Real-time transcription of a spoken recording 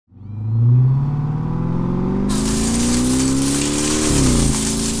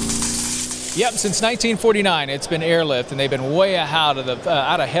Yep, since 1949, it's been Airlift, and they've been way out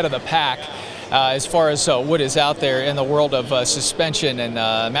ahead of the pack as far as what is out there in the world of suspension. And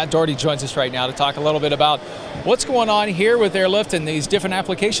Matt Doherty joins us right now to talk a little bit about what's going on here with Airlift and these different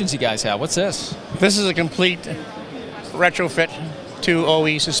applications you guys have. What's this? This is a complete retrofit to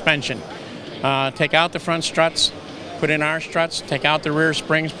OE suspension. Take out the front struts, put in our struts, take out the rear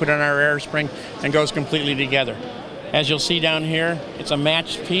springs, put in our rear spring, and goes completely together. As you'll see down here, it's a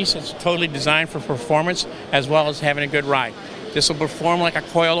matched piece. It's totally designed for performance as well as having a good ride. This will perform like a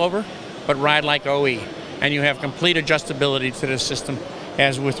coilover, but ride like OE. And you have complete adjustability to the system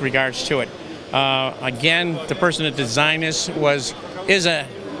as with regards to it. Again, the person that designed this is a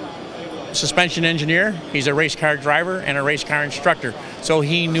suspension engineer. He's a race car driver and a race car instructor. So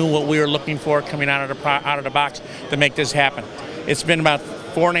he knew what we were looking for coming out of the box to make this happen. It's been about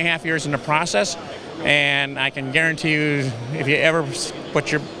 4.5 years in the process. And I can guarantee you, if you ever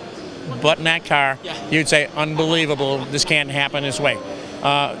put your butt in that car, you'd say, unbelievable, this can't happen this way.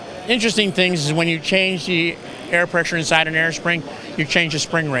 Interesting things is when you change the air pressure inside an air spring, you change the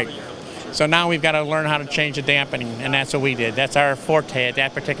spring rate. So now we've got to learn how to change the dampening, and that's what we did. That's our forte at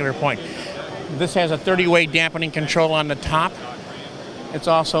that particular point. This has a 30-way dampening control on the top. It's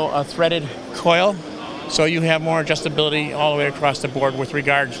also a threaded coil, so you have more adjustability all the way across the board with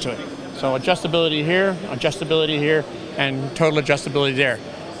regards to it. So adjustability here, and total adjustability there.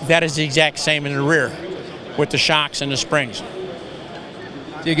 That is the exact same in the rear with the shocks and the springs.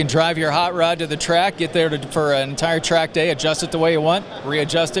 So you can drive your hot rod to the track, get there for an entire track day, adjust it the way you want,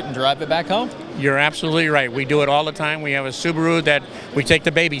 readjust it, and drive it back home? You're absolutely right. We do it all the time. We have a Subaru that we take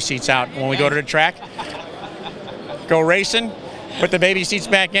the baby seats out when we go to the track, go racing, put the baby seats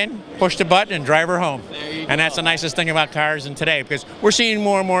back in, push the button, and drive her home. And that's the nicest thing about cars in today, because we're seeing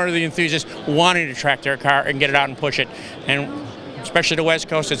more and more of the enthusiasts wanting to track their car and get it out and push it. And especially the West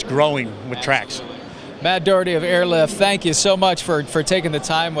Coast, it's growing with tracks. Matt Doherty of Airlift, thank you so much for taking the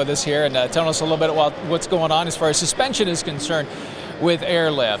time with us here and telling us a little bit about what's going on as far as suspension is concerned with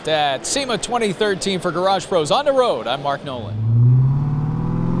Airlift at SEMA 2013 for GaragePros on the road. I'm Mark Nolan.